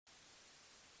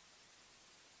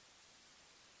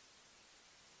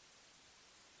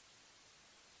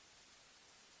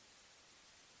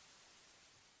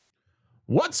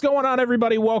What's going on,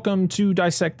 everybody? Welcome to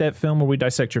Dissect That Film, where we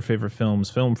dissect your favorite films,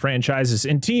 film franchises,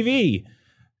 and TV.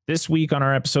 This week on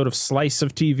our episode of Slice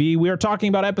of TV, we are talking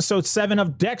about episode 7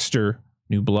 of Dexter,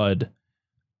 New Blood,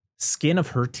 Skin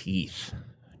of Her Teeth.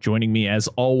 Joining me, as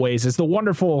always, is the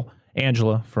wonderful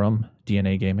Angela from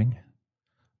DNA Gaming.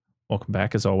 Welcome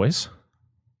back, as always.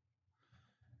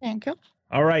 Thank you.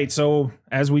 All right, so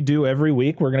as we do every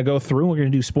week, we're going to go through, we're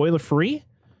going to do spoiler-free,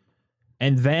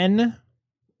 and then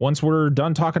once we're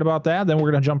done talking about that, then we're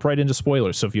going to jump right into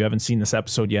spoilers. So if you haven't seen this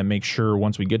episode yet, make sure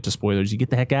once we get to spoilers, you get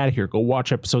the heck out of here. Go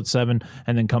watch episode 7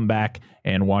 and then come back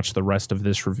and watch the rest of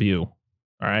this review.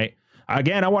 All right.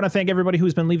 Again, I want to thank everybody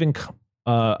who's been leaving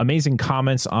amazing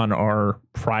comments on our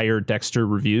prior Dexter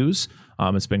reviews.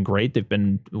 It's been great. They've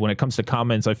been, when it comes to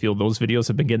comments, I feel those videos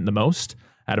have been getting the most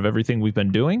out of everything we've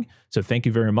been doing. So thank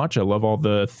you very much. I love all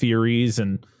the theories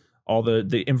and all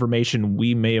the information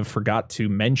we may have forgot to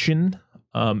mention.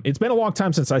 It's been a long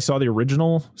time since I saw the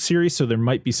original series, so there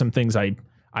might be some things I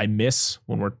miss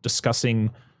when we're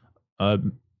discussing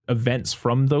events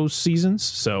from those seasons.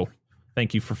 So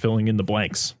thank you for filling in the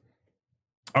blanks.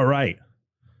 All right,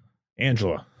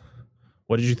 Angela,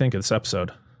 what did you think of this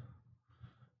episode?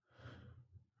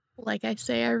 Like I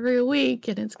say every week,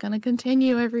 and it's going to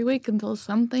continue every week until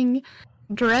something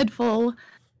dreadful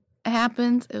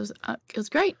happens. It was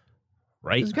great.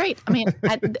 Right. It was great. I mean,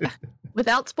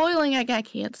 without spoiling, I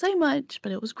can't say much,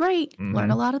 but it was great. Mm-hmm.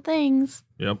 Learned a lot of things.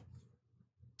 Yep.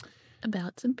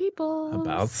 About some people.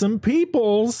 About some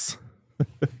peoples.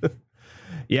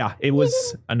 Yeah, it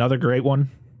was another great one.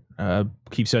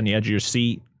 Keeps you on the edge of your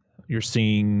seat. You're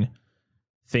seeing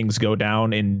things go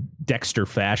down in Dexter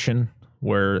fashion,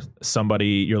 where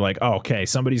you're like, oh, okay,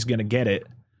 somebody's going to get it,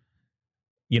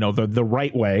 the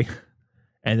right way.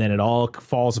 And then it all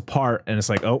falls apart. And it's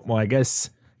like, oh, well, I guess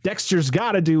Dexter's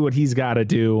got to do what he's got to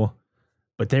do.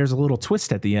 But there's a little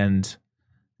twist at the end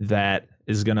that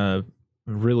is going to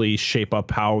really shape up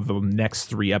how the next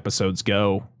 3 episodes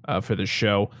go for this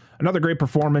show. Another great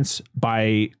performance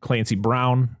by Clancy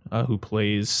Brown, who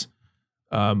plays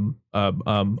why am I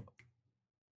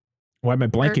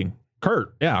blanking?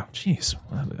 Kurt. Yeah. Jeez.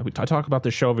 I talk about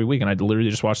this show every week, and I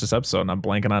literally just watched this episode, and I'm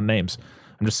blanking on names.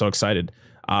 I'm just so excited.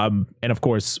 And of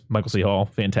course, Michael C. Hall,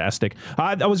 fantastic.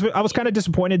 I was kind of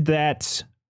disappointed that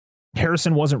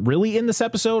Harrison wasn't really in this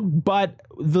episode, but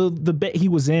the bit he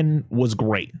was in was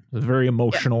great. It was very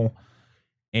emotional,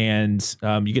 and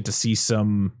you get to see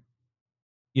some,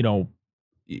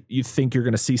 you think you're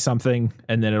going to see something,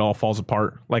 and then it all falls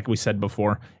apart. Like we said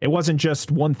before, it wasn't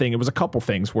just one thing; it was a couple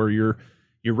things where you're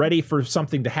ready for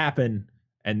something to happen,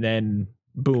 and then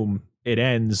boom, it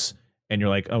ends, and you're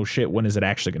like, oh shit, when is it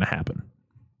actually going to happen?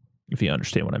 If you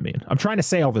understand what I mean. I'm trying to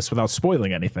say all this without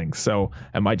spoiling anything, so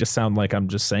it might just sound like I'm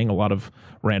just saying a lot of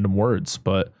random words,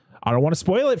 but I don't want to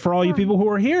spoil it for all you people who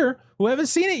are here who haven't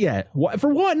seen it yet. For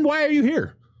one, why are you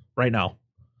here right now?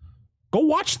 Go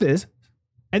watch this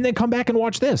and then come back and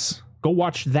watch this. Go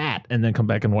watch that and then come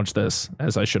back and watch this,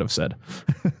 as I should have said.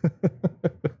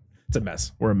 It's a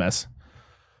mess. We're a mess.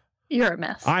 You're a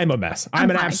mess. I'm a mess. I'm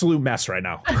an absolute mess right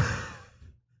now.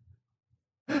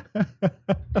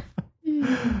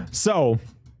 So,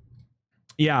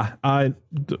 yeah,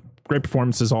 great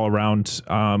performances all around.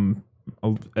 I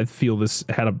feel this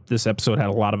episode had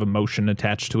a lot of emotion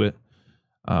attached to it,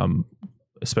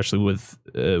 especially with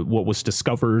what was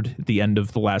discovered at the end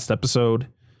of the last episode.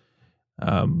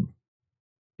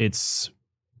 It's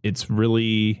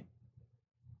really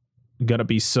gonna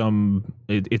be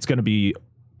it's gonna be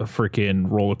a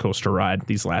freaking roller coaster ride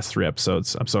these last 3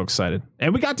 episodes. I'm so excited,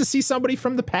 and we got to see somebody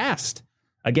from the past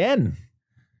again.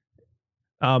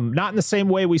 Not in the same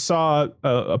way we saw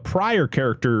a prior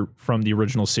character from the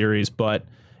original series, but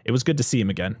it was good to see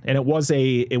him again. And it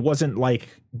wasn't like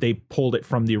they pulled it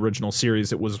from the original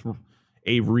series. It was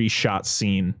a reshot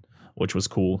scene, which was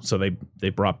cool. So they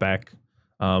brought back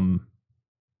a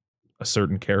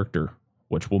certain character,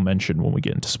 which we'll mention when we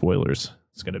get into spoilers.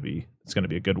 It's gonna be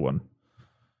a good one.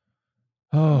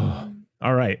 Oh,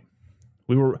 all right.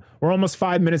 We're almost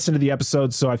 5 minutes into the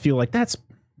episode, so I feel like that's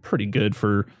pretty good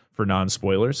for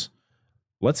non-spoilers.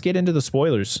 Let's get into the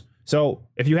spoilers. So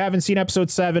if you haven't seen episode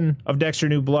 7 of Dexter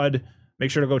New Blood, make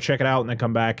sure to go check it out and then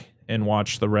come back and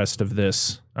watch the rest of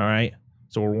this. All right.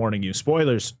 So we're warning you.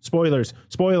 Spoilers.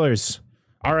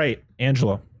 All right,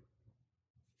 Angela,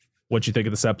 what'd you think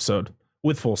of this episode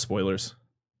with full spoilers?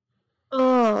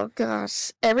 Oh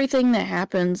gosh. Everything that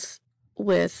happens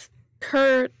with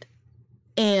Kurt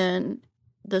and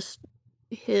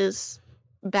his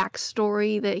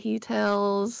backstory that he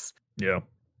tells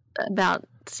about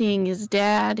seeing his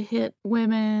dad hit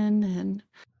women, and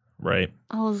right,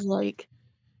 I was like,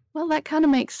 Well, that kind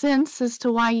of makes sense as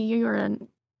to why you're an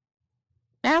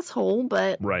asshole,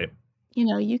 but Right.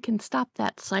 you can stop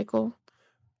that cycle.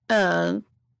 Uh,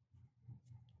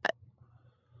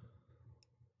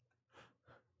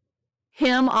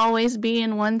 him always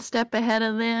being one step ahead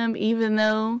of them, even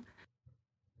though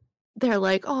they're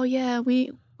like, "Oh yeah,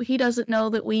 he doesn't know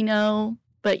that we know,"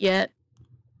 but yet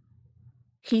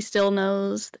he still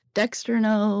knows that Dexter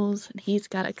knows, and he's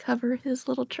got to cover his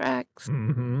little tracks.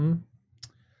 Mm-hmm.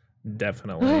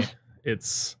 Definitely.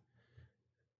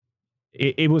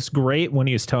 It was great when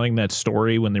he was telling that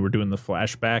story when they were doing the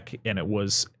flashback, and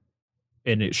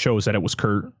it shows that it was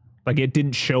Kurt. Like, it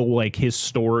didn't show like his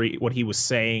story, what he was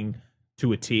saying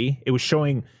to a T. It was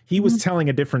showing he was telling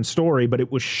a different story, but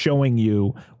it was showing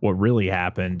you what really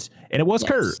happened. And it was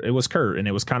Kurt. It was Kurt. And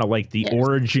it was kind of like the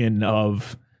origin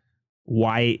of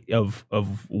why of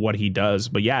what he does.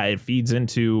 But yeah, it feeds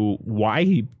into why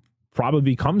he probably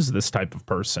becomes this type of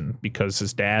person, because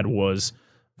his dad was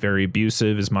very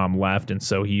abusive. His mom left, and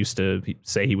so he used to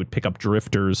say he would pick up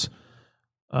drifters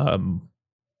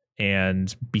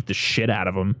and beat the shit out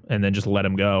of them and then just let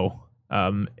him go.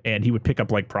 And he would pick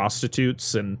up like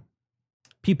prostitutes, and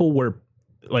people were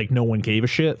like, no one gave a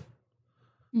shit.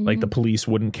 Mm-hmm. Like the police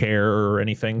wouldn't care or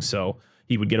anything. So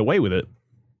he would get away with it.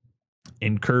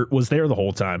 And Kurt was there the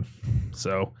whole time.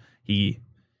 So he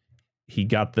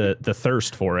got the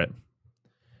thirst for it.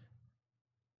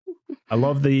 I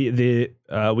love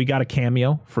we got a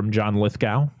cameo from John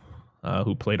Lithgow,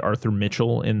 who played Arthur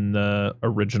Mitchell in the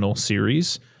original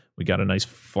series. We got a nice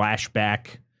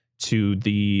flashback to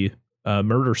the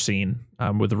murder scene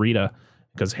with Rita,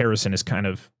 because Harrison is kind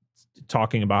of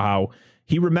talking about how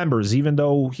he remembers, even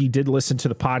though he did listen to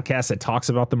the podcast that talks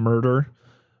about the murder,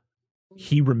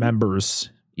 he remembers,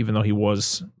 even though he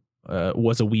was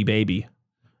a wee baby,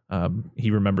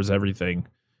 he remembers everything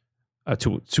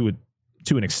to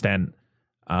an extent.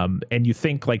 And you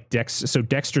think like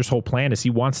Dexter's whole plan is he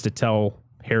wants to tell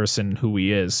Harrison who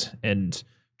he is, and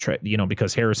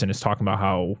because Harrison is talking about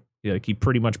how like he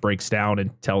pretty much breaks down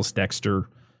and tells Dexter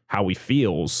how he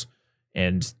feels,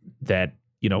 and that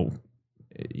he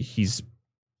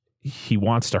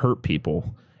wants to hurt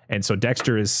people. And so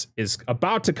Dexter is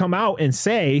about to come out and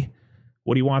say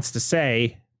what he wants to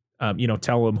say,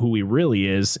 tell him who he really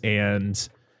is, and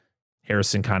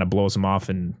Harrison kind of blows him off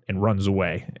and runs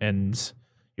away. And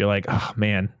you're like, oh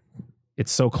man,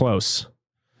 it's so close.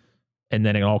 And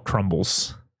then it all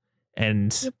crumbles.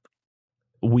 And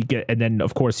and then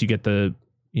of course you get the,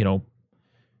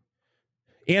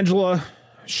 Angela,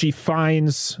 she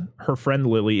finds her friend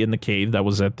Lily in the cave. That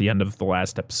was at the end of the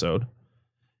last episode.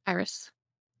 Iris.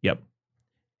 Yep.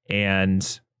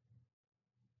 And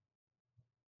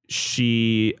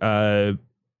she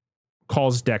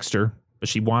calls Dexter, but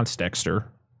she wants Dexter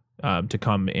to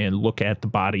come and look at the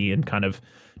body and kind of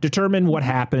determine what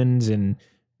happened and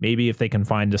maybe if they can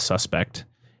find a suspect.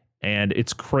 And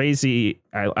it's crazy.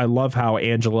 I love how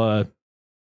Angela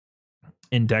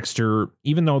and Dexter,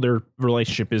 even though their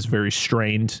relationship is very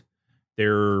strained,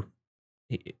 I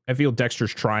feel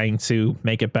Dexter's trying to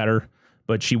make it better,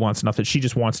 but she wants nothing. She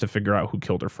just wants to figure out who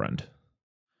killed her friend.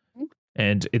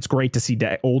 And it's great to see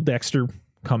old Dexter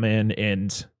come in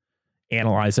and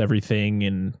analyze everything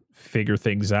and figure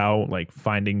things out, like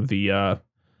finding the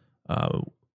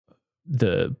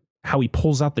how he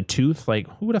pulls out the tooth. Like,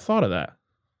 who would have thought of that?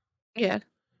 Yeah.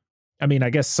 I mean, I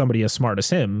guess somebody as smart as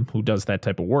him who does that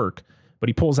type of work, but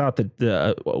he pulls out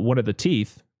the one of the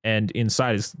teeth, and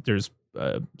inside there's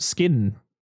skin,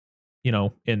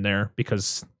 in there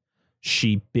because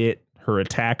she bit her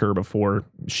attacker before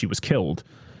she was killed.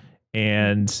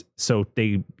 And so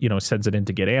they, sends it in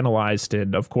to get analyzed.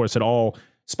 And of course it all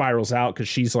spirals out because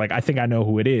she's like, I think I know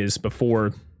who it is,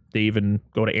 before they even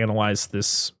go to analyze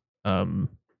this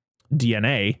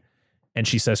DNA. And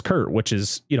she says Kurt, which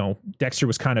is, Dexter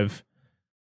was kind of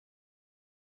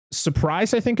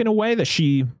surprised, I think, in a way that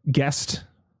she guessed,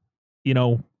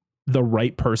 the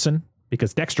right person,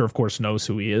 because Dexter, of course, knows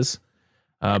who he is.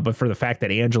 But for the fact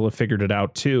that Angela figured it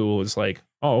out too, it was like,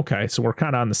 oh, okay, so we're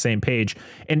kind of on the same page.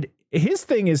 And his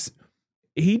thing is,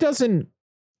 he doesn't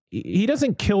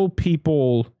kill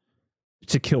people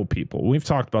to kill people. We've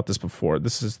talked about this before.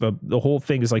 This is the whole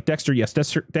thing is like Dexter. Yes,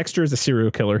 Dexter is a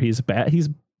serial killer. He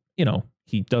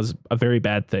does a very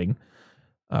bad thing.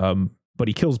 But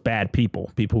he kills bad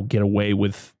people who get away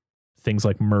with things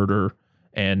like murder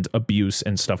and abuse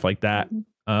and stuff like that.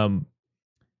 And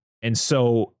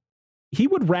so he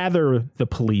would rather the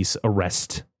police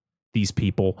arrest these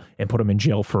people and put them in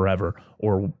jail forever,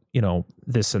 or,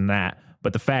 this and that.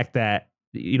 But the fact that,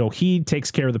 he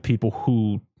takes care of the people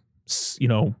who,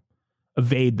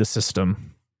 evade the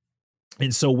system,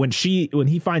 And so when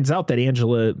he finds out that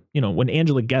Angela, when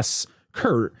Angela guests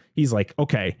Kurt, he's like,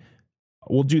 okay,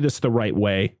 we'll do this the right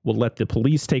way. We'll let the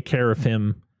police take care of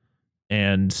him,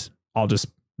 and I'll just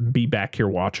be back here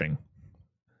watching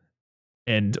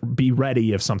and be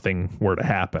ready if something were to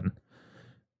happen.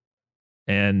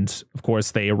 And of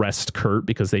course, they arrest Kurt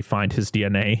because they find his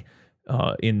DNA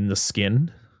in the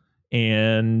skin.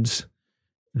 And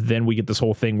then we get this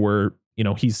whole thing where,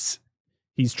 he's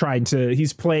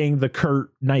playing the Kurt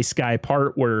nice guy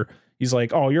part where he's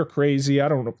like, oh, you're crazy. I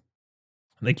don't know.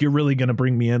 Like, you're really going to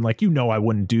bring me in. Like, I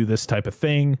wouldn't do this type of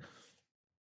thing.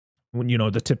 When,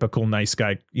 the typical nice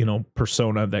guy,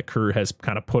 persona that Kurt has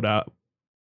kind of put out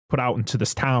into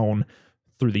this town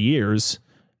through the years.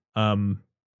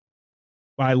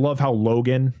 I love how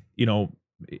Logan,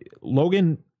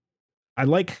 I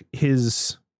like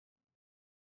his,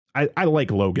 I like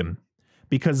Logan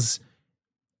because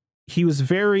he was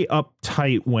very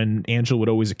uptight when Angela would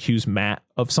always accuse Matt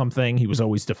of something. He was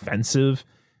always defensive.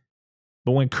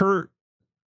 But when Kurt,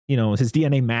 his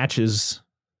DNA matches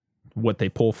what they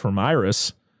pull from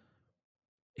Iris,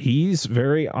 he's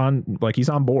he's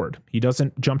on board. He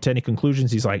doesn't jump to any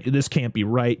conclusions. He's like, this can't be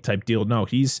right type deal. No,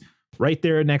 he's right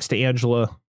there next to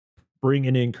Angela,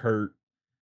 bringing in Kurt.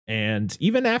 And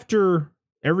even after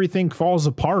everything falls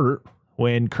apart,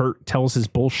 when Kurt tells his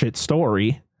bullshit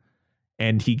story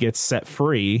and he gets set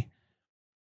free,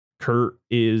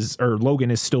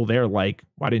 Logan is still there. Like,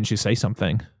 why didn't you say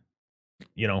something,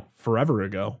 forever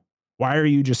ago? Why are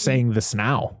you just saying this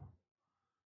now?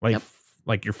 Like, yep.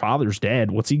 Like your father's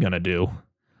dead. What's he going to do?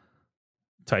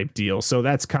 Type deal. So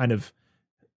that's kind of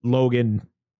Logan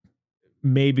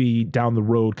maybe down the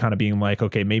road kind of being like,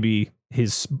 okay, maybe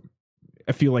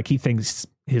I feel like he thinks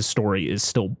his story is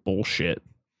still bullshit.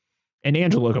 And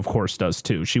Angela, of course, does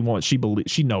too. She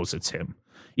knows it's him,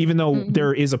 even though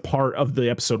there is a part of the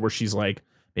episode where she's like,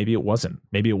 maybe it wasn't,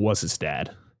 maybe it was his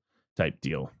dad type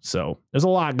deal. So there's a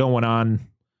lot going on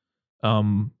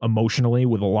emotionally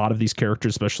with a lot of these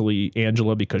characters, especially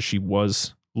Angela, because she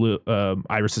was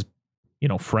Iris's,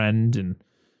 friend.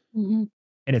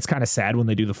 And it's kind of sad when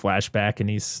they do the flashback and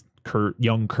he's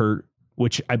young Kurt,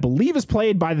 which I believe is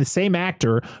played by the same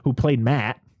actor who played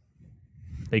Matt.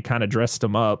 They kind of dressed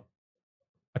him up.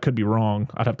 I could be wrong.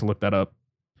 I'd have to look that up.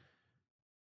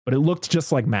 But it looked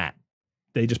just like Matt.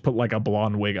 They just put like a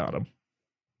blonde wig on him.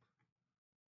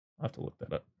 I'll have to look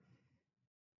that up.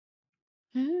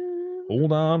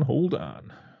 Hold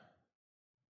on.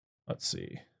 Let's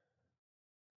see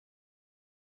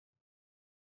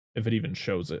if it even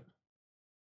shows it.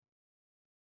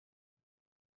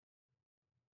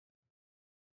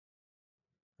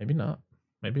 Maybe not.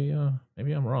 Maybe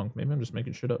I'm wrong. Maybe I'm just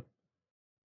making shit up.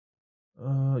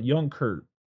 Young Kurt.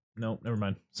 No, never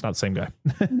mind. It's not the same guy.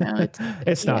 No,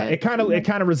 it's not. It kind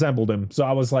of resembled him. So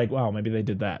I was like, wow, maybe they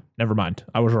did that. Never mind.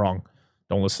 I was wrong.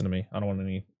 Don't listen to me. I don't want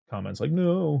any comments like,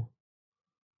 no.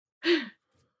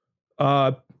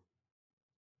 But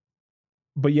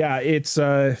yeah, it's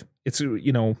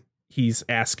he's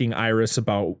asking Iris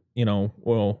about,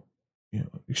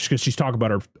 because she's talking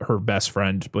about her best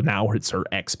friend, but now it's her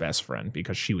ex-best friend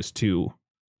because she was too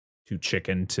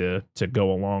chicken to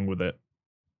go along with it.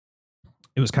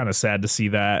 It was kind of sad to see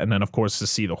that. And then, of course, to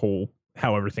see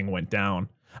how everything went down.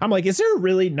 I'm like, is there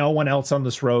really no one else on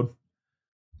this road?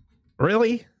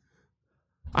 Really?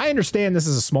 I understand this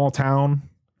is a small town,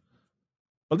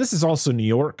 but this is also New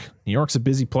York. New York's a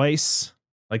busy place,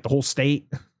 like the whole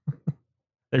state.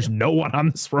 There's no one on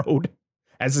this road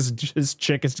as this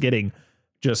chick is getting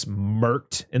just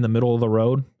murked in the middle of the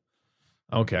road.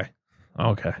 Okay.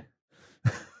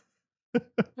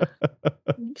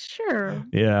 Sure.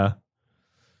 Yeah.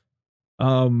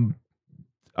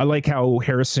 I like how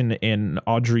Harrison and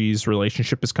Audrey's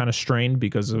relationship is kind of strained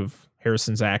because of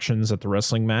Harrison's actions at the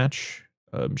wrestling match.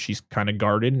 She's kind of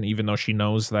guarded, and even though she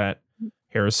knows that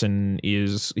Harrison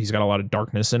he's got a lot of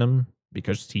darkness in him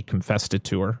because he confessed it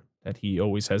to her, that he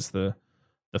always has the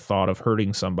thought of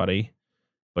hurting somebody,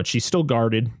 but she's still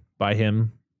guarded by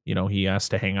him. He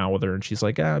asked to hang out with her and she's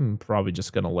like, I'm probably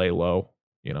just going to lay low,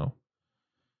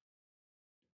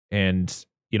 and,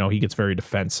 he gets very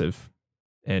defensive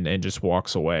and just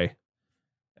walks away.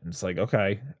 And it's like,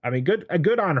 okay, I mean,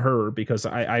 good on her, because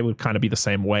I would kind of be the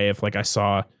same way if like I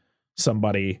saw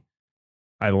somebody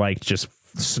I liked just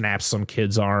snap some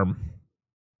kid's arm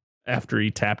after he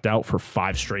tapped out for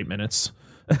 5 straight minutes.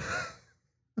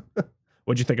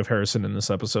 What'd you think of Harrison in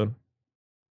this episode?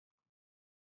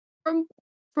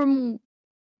 From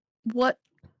what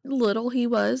little he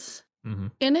was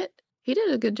in it, he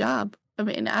did a good job. I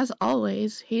mean, as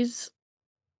always,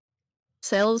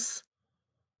 sells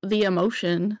the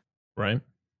emotion. Right.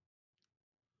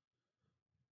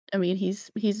 I mean,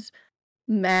 he's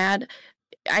mad.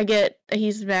 I get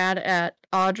he's mad at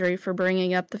Audrey for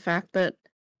bringing up the fact that,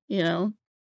 you know,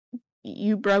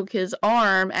 you broke his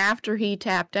arm after he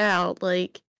tapped out.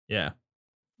 Like, Yeah.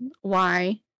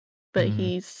 why? But Mhm.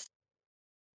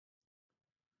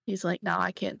 he's like, no,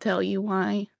 I can't tell you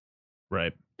why.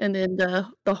 Right. And then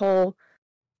the whole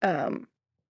him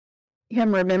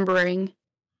remembering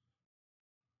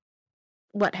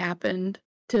what happened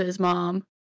to his mom,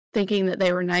 thinking that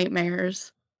they were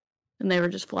nightmares and they were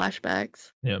just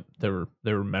flashbacks. Yeah. There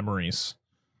were memories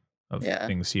of Yeah.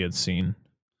 things he had seen.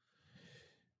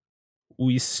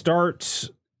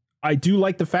 I do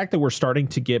like the fact that we're starting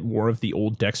to get more of the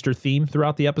old Dexter theme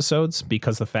throughout the episodes,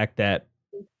 because the fact that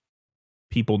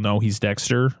people know he's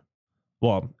Dexter.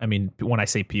 Well, I mean, when I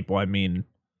say people, I mean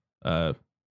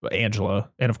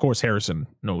Angela, and of course Harrison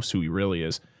knows who he really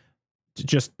is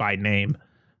just by name.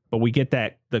 But we get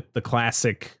that the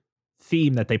classic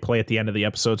theme that they play at the end of the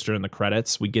episodes during the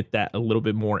credits. We get that a little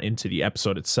bit more into the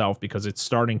episode itself, because it's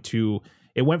starting to.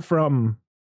 It went from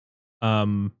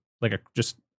like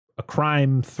just a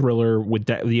crime thriller with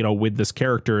with this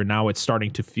character, and now it's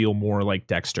starting to feel more like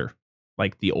Dexter,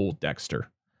 like the old Dexter,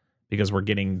 because we're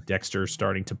getting Dexter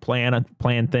starting to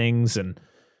plan things,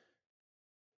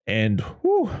 and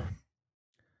whew,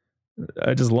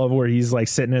 I just love where he's like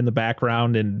sitting in the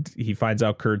background and he finds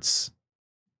out Kurt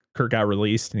got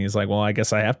released, and he's like, well, I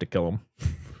guess I have to kill him.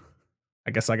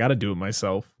 I guess I got to do it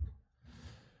myself.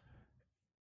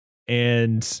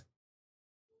 And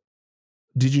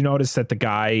did you notice that the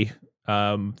guy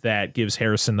that gives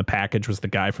Harrison the package was the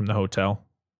guy from the hotel?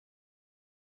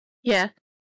 Yeah.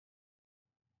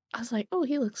 I was like, oh,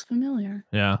 he looks familiar.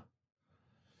 Yeah.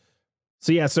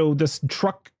 So this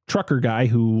trucker guy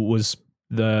who was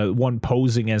the one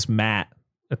posing as Matt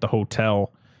at the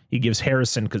hotel, he gives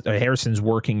Harrison, because Harrison's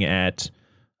working at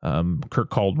Kurt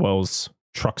Caldwell's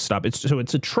truck stop. It's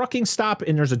a trucking stop,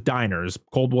 and there's a diner. There's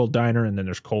Caldwell Diner, and then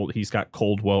he's got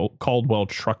Caldwell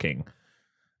Trucking.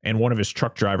 And one of his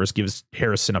truck drivers gives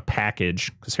Harrison a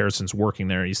package, because Harrison's working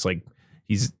there. He's like,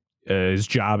 his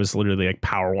job is literally like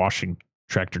power washing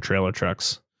tractor trailer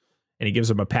trucks. And he gives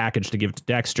him a package to give to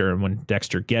Dexter. And when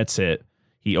Dexter gets it,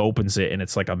 he opens it, and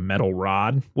it's like a metal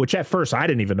rod, which at first I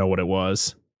didn't even know what it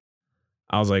was.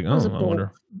 I was like, oh, I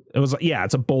wonder. It was like, yeah,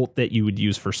 it's a bolt that you would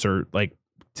use for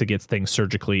to get things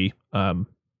surgically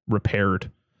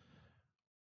repaired.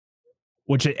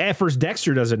 Which at first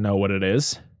Dexter doesn't know what it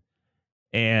is.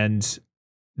 And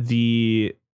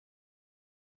you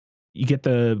get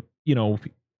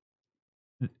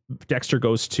Dexter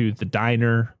goes to the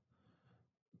diner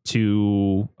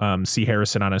to see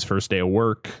Harrison on his first day of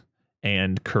work,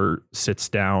 and Kurt sits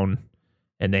down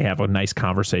and they have a nice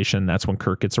conversation. That's when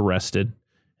Kurt gets arrested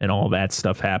and all that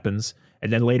stuff happens.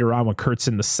 And then later on, when Kurt's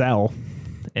in the cell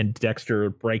and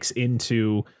Dexter breaks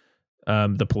into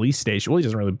the police station. Well, he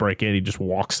doesn't really break in. He just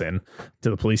walks in to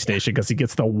the police station because he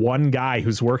gets the one guy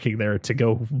who's working there to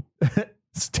go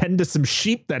tend to some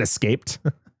sheep that escaped.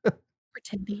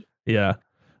 Pretending. Yeah.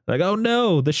 Like, oh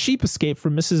no, the sheep escaped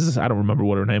from Mrs. I don't remember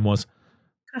what her name was.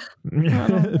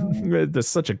 That's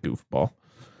such a goofball.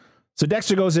 So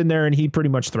Dexter goes in there and he pretty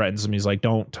much threatens him. He's like,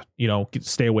 don't,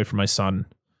 stay away from my son.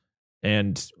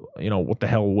 And, what the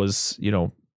hell was,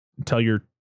 tell your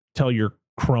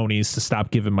cronies to stop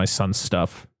giving my son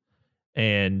stuff.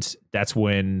 And that's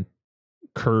when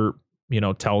Kurt,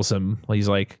 tells him, he's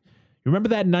like, you remember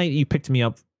that night you picked me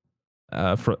up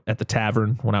at the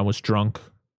tavern when I was drunk?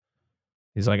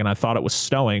 He's like, and I thought it was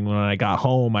snowing. When I got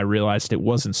home, I realized it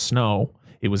wasn't snow.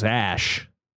 It was ash.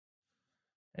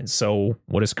 And so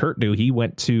what does Kurt do? He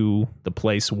went to the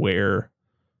place where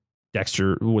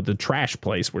with the trash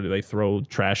place where they throw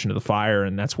trash into the fire.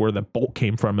 And that's where the bolt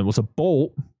came from. It was a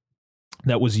bolt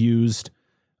that was used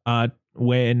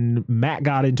when Matt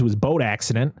got into his boat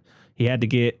accident. He had to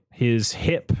get his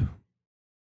hip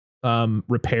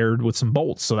repaired with some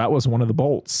bolts. So that was one of the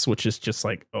bolts, which is just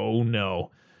like, oh no.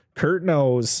 Kurt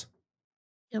knows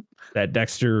that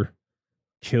Dexter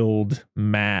killed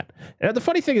Matt. And the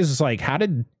funny thing is like,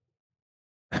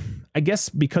 I guess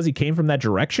because he came from that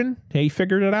direction, he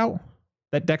figured it out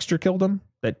that Dexter killed him,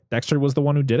 that Dexter was the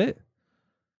one who did it.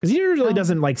 Because he usually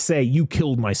doesn't say, you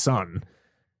killed my son.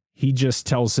 He just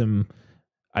tells him,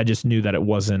 I just knew that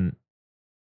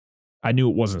I knew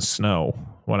it wasn't snow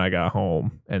when I got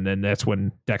home. And then that's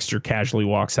when Dexter casually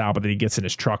walks out, but then he gets in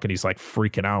his truck and he's like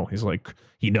freaking out. He's like,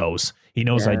 he knows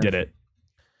I did it.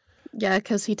 Yeah,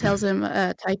 because he tells him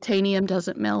titanium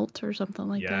doesn't melt or something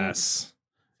like that. Yes.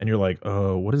 And you're like,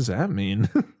 what does that mean?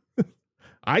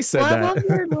 I said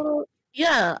that.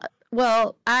 Yeah.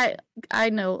 Well, I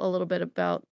know a little bit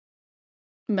about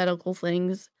medical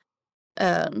things.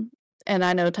 And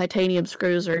I know titanium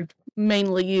screws are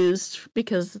mainly used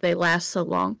because they last so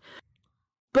long.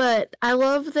 But I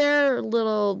love their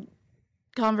little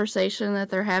conversation that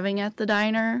they're having at the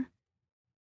diner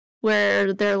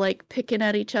where they're like picking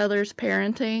at each other's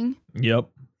parenting. Yep.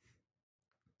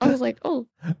 I was like, oh.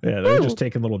 Yeah, they're just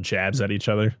taking little jabs at each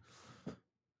other.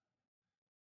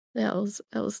 That was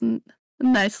a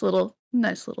nice little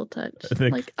touch.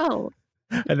 Like, oh.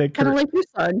 And then kind of like your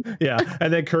son. Yeah,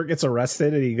 and then Kurt gets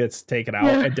arrested and he gets taken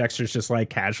out, and Dexter's just like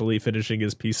casually finishing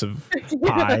his piece of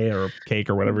pie or cake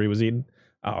or whatever he was eating.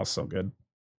 Oh, so good.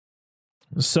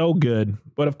 So good.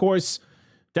 But of course,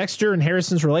 Dexter and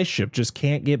Harrison's relationship just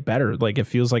can't get better. Like, it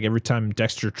feels like every time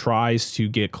Dexter tries to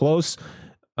get close,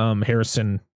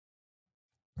 Harrison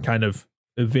kind of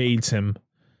evades him.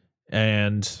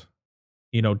 And,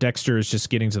 you know, Dexter is just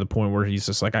getting to the point where he's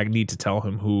just like, I need to tell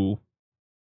him who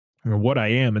or what I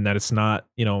am, and that it's not,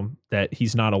 you know, that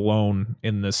he's not alone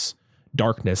in this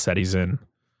darkness that he's in.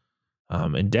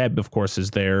 And Deb, of course,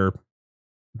 is there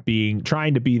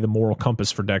trying to be the moral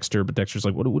compass for Dexter, but Dexter's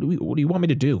like, what do you want me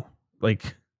to do?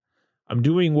 Like, I'm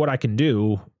doing what I can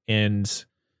do, and,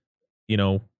 you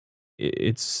know,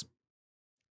 this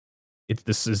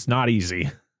is not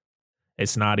easy.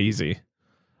 It's not easy.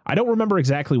 I don't remember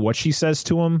exactly what she says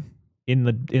to him in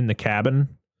the cabin.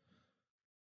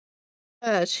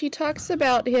 She talks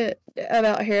about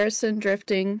Harrison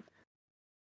drifting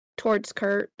towards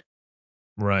Kurt,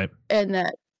 right? And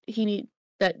that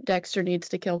that Dexter needs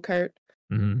to kill Kurt,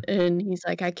 and he's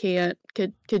like, I can't.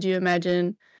 Could you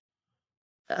imagine?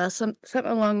 Something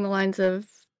along the lines of,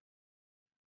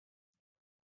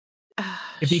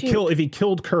 if he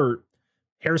killed Kurt,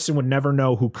 Harrison would never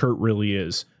know who Kurt really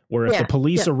is. Where if the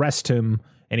police arrest him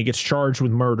and he gets charged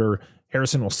with murder,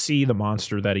 Harrison will see the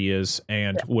monster that he is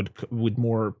and would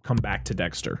more come back to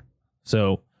Dexter.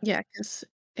 So yeah, because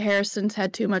Harrison's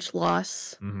had too much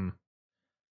loss.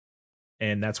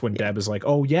 And that's when Deb is like,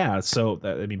 oh yeah, so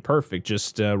I mean, perfect.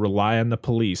 Just rely on the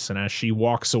police. And as she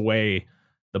walks away,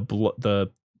 the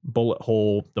bullet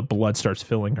hole, the blood starts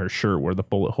filling her shirt where the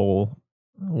bullet hole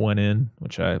went in,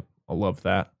 which I love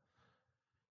that.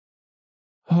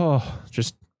 Oh,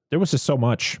 just there was just so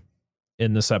much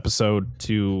in this episode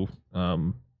to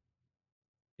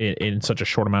in such a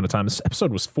short amount of time. This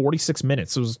episode was 46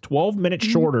 minutes. It was 12 minutes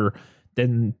shorter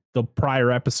than the prior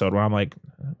episode where I'm like,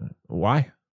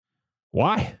 why?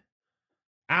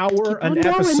 Hour an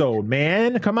episode,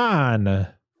 man. Come on.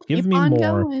 Give me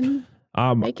more. Going.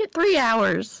 Make it 3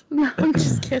 hours. No, I'm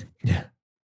just kidding.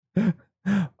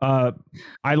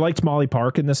 I liked Molly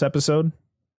Park in this episode.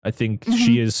 I think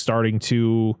she is starting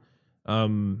to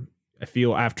I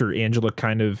feel after Angela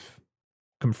kind of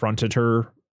confronted her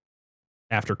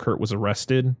after Kurt was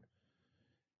arrested,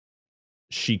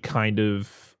 she kind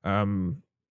of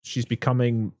she's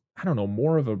becoming, I don't know,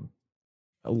 more of a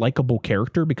likable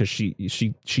character because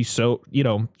she's so, you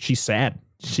know, she's sad.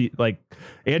 She, like,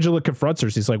 Angela confronts her.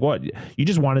 She's like, what? You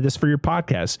just wanted this for your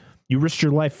podcast. You risked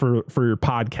your life for your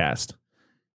podcast.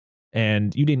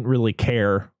 And you didn't really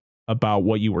care about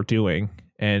what you were doing.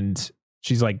 And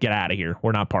she's like, get out of here.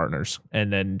 We're not partners.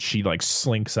 And then she like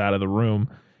slinks out of the room.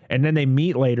 And then they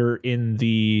meet later in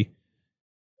the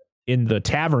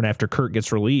tavern after Kurt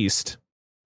gets released.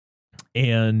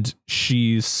 And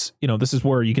she's, you know, this is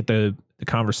where you get the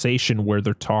conversation where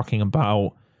they're talking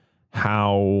about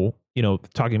how, you know,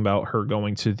 talking about her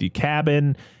going to the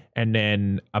cabin, and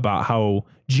then about how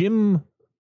Jim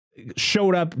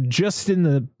showed up just in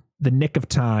the nick of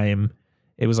time.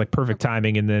 It was like perfect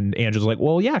timing. And then Angela's like,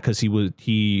 well, yeah, because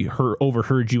he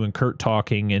overheard you and Kurt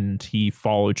talking, and he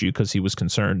followed you because he was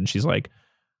concerned. And she's like,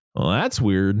 well, that's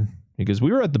weird, because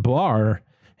we were at the bar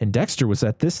and Dexter was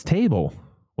at this table,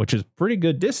 which is pretty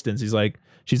good distance. She's like,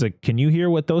 can you hear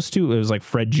what those two? It was like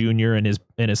Fred Jr. and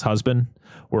his husband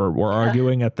were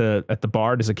arguing at the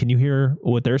bar. He's like, can you hear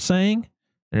what they're saying?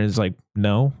 And it's like,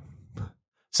 no.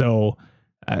 So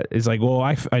it's like, well,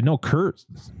 I know Kurt's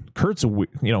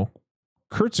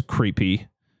creepy,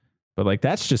 but like,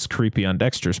 that's just creepy on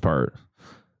Dexter's part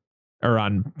or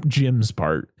on Jim's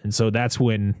part. And so that's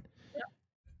when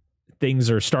things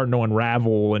are starting to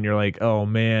unravel, and you're like, oh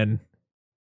man.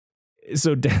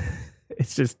 So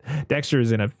it's just Dexter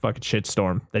is in a fucking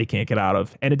shitstorm that he can't get out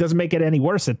of. And it doesn't make it any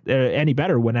worse, any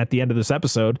better when at the end of this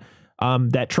episode,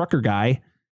 that trucker guy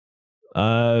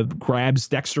grabs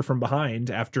Dexter from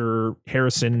behind after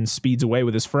Harrison speeds away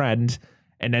with his friend.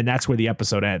 And then that's where the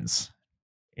episode ends.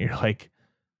 You're like,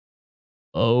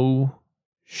 oh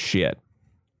shit.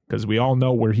 Because we all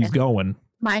know where he's going.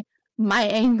 My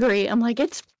angry. I'm like,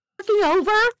 it's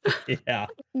over. Yeah.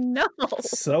 No.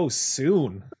 So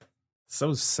soon.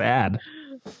 So sad.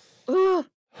 Ugh.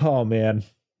 Oh man,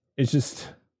 it's just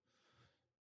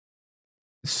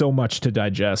so much to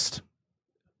digest,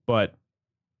 but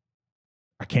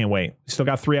I can't wait. Still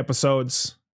got 3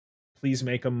 episodes. Please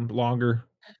make them longer.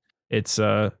 It's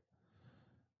the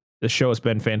show has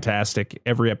been fantastic.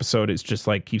 Every episode is just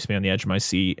like keeps me on the edge of my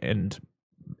seat, and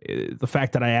the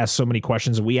fact that I asked so many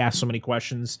questions and we asked so many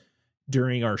questions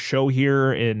during our show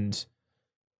here, and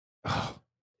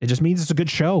it just means it's a good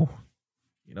show.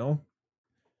 You know,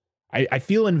 I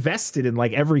feel invested in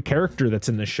like every character that's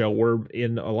in the show. Where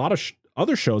in a lot of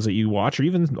other shows that you watch, or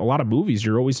even a lot of movies,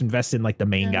 you're always invested in like the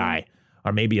main guy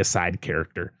or maybe a side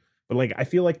character. But like, I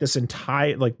feel like this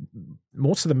entire, like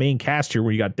most of the main cast here,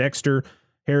 where you got Dexter,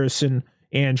 Harrison,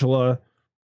 Angela,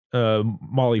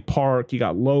 Molly Park, you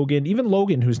got Logan, even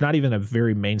Logan, who's not even a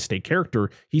very mainstay character.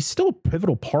 He's still a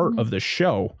pivotal part of the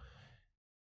show.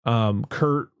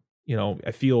 Kurt, you know,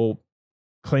 I feel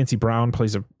Clancy Brown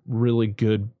plays a really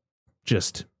good,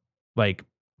 just like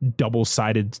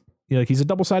double-sided, you know, like he's a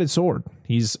double-sided sword.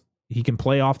 He can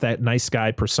play off that nice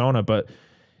guy persona, but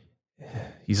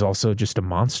he's also just a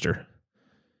monster.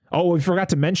 Oh, we forgot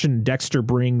to mention Dexter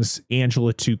brings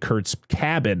Angela to Kurt's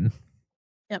cabin.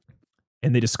 Yep.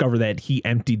 And they discover that he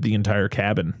emptied the entire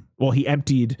cabin. Well, he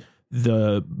emptied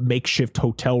the makeshift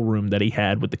hotel room that he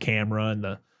had with the camera and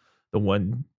the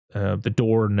one, the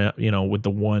door, you know, with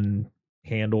the one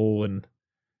handle. And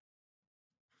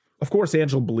of course,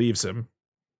 Angela believes him.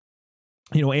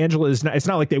 You know, Angela is not, it's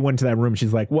not like they went to that room.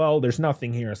 She's like, well, there's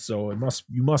nothing here. So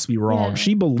you must be wrong. Yeah.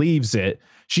 She believes it.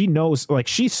 She knows, like,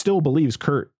 she still believes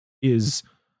Kurt is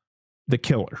the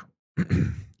killer,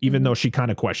 even though she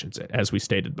kind of questions it, as we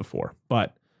stated before.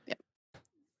 But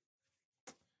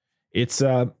it's,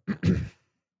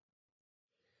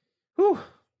 whew,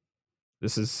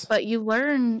 this is. But you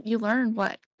learn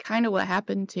what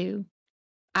happened to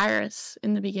Iris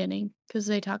in the beginning, because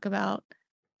he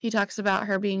talks about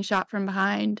her being shot from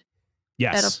behind,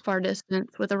 at a far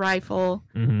distance with a rifle,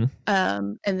 and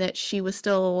that she was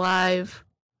still alive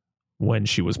when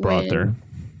she was brought there.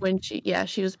 When she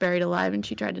was buried alive, and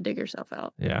she tried to dig herself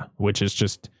out. Yeah, which is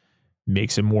just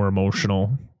makes it more emotional,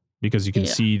 because you can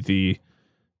see the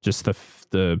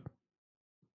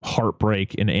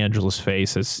heartbreak in Angela's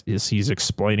face as he's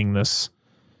explaining this,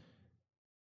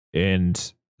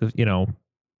 and you know,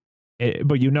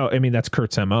 but you know, I mean, that's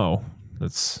Kurt's MO.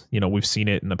 That's, you know, we've seen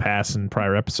it in the past in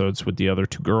prior episodes with the other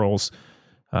 2 girls.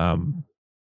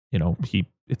 You know,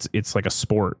 it's like a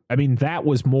sport. I mean, that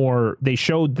was more, they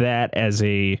showed that as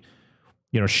a,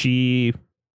 you know, she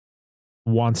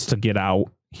wants to get out.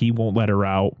 He won't let her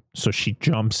out. So she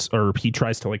jumps, or he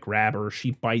tries to like grab her.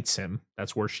 She bites him.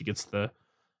 That's where she gets the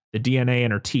DNA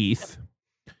in her teeth.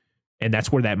 And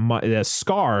that's where that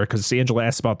scar, because Angela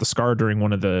asked about the scar during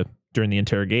the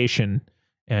interrogation.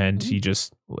 And he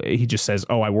just says,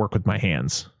 oh, I work with my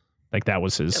hands. Like, that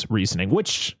was his reasoning,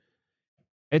 which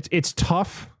it's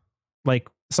tough. Like,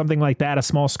 something like that, a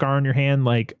small scar on your hand,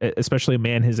 like, especially a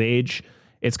man his age,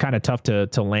 it's kind of tough to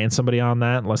land somebody on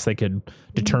that unless they could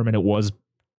determine it was,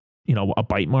 you know, a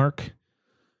bite mark.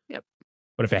 Yep.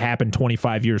 But if it happened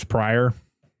 25 years prior,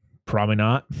 probably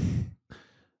not.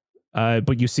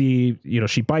 But you see, you know,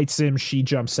 she bites him, she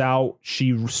jumps out,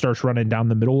 she starts running down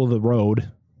the middle of the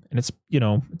road. And it's, you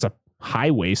know, it's a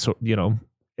highway, so, you know,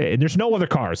 and there's no other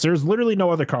cars. There's literally no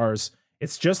other cars.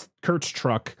 It's just Kurt's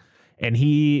truck, and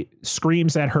he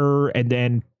screams at her and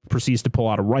then proceeds to pull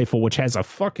out a rifle, which has a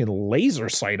fucking laser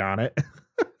sight on it.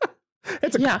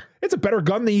 It's a better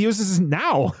gun than he uses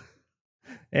now.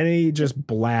 And he just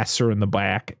blasts her in the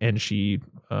back, and she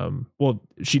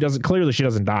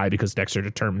doesn't die, because Dexter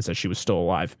determines that she was still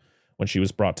alive when she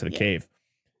was brought to the cave,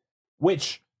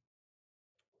 which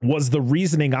was the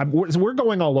reasoning. We're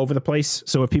going all over the place.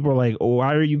 So if people are like, oh,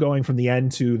 why are you going from the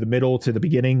end to the middle to the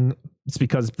beginning? It's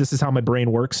because this is how my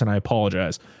brain works, and I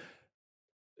apologize.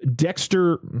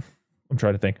 Dexter, I'm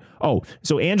trying to think. Oh,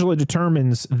 so Angela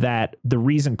determines that the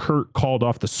reason Kurt called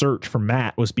off the search for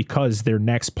Matt was because their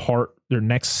next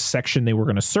section they were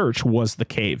going to search was the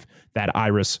cave that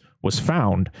Iris was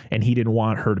found, and he didn't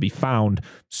want her to be found.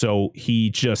 So he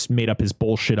just made up his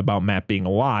bullshit about Matt being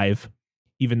alive,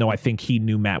 even though I think he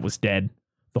knew Matt was dead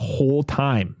the whole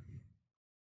time.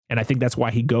 And I think that's why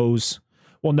he goes,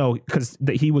 well, no, because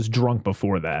he was drunk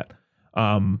before that.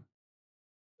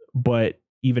 But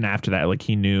even after that, like,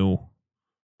 he knew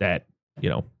that, you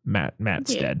know,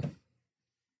 Matt's dead.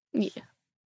 Yeah.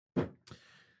 A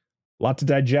lot to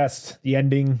digest. The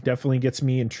ending definitely gets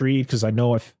me intrigued, because I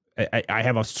know if I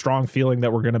have a strong feeling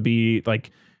that we're going to be like,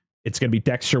 it's going to be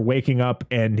Dexter waking up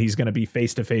and he's going to be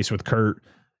face to face with Kurt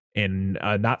in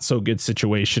a not so good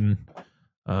situation.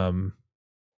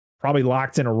 probably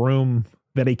locked in a room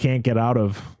that he can't get out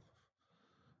of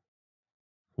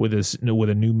with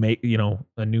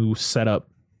a new setup.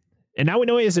 And now we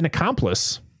know he is an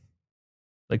accomplice.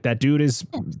 Like that dude is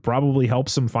probably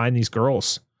helps him find these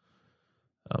girls.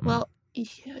 Well,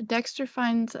 Dexter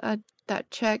finds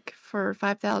that check for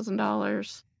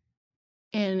 $5,000,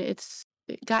 and it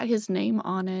got his name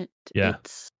on it. Yeah.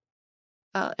 It's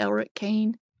Elric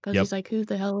Kane, because he's like, who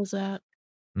the hell is that?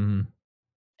 Mm-hmm.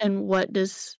 And what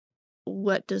does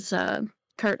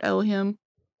Kurt owe him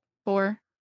for?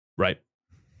 Right.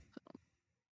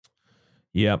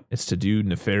 Yep, it's to do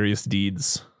nefarious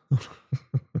deeds.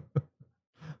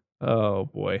 Oh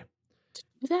boy.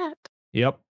 Do that.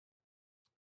 Yep.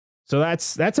 So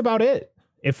that's about it.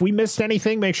 If we missed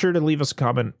anything, make sure to leave us a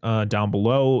comment down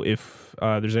below. If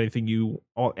there's anything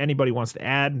anybody wants to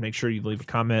add, make sure you leave a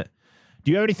comment.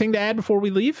 Do you have anything to add before we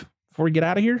leave? Before we get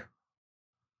out of here?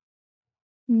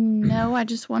 No, I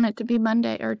just want it to be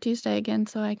Monday or Tuesday again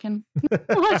so I can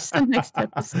watch the next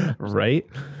episode. Right.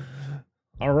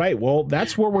 All right. Well,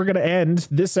 that's where we're going to end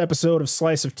this episode of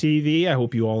Slice of TV. I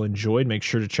hope you all enjoyed. Make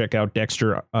sure to check out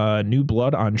Dexter New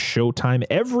Blood on Showtime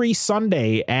every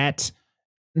Sunday at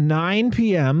 9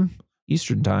 p.m.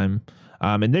 Eastern Time.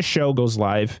 And this show goes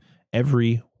live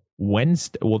every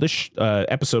Wednesday. Well, this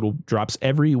episode drops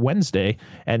every Wednesday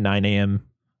at 9 a.m.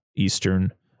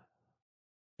 Eastern.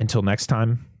 Until next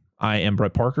time, I am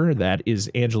Brett Parker. That is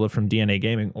Angela from DNA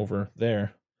Gaming over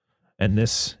there. And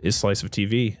this is Slice of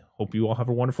TV. Hope you all have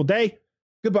a wonderful day.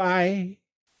 Goodbye.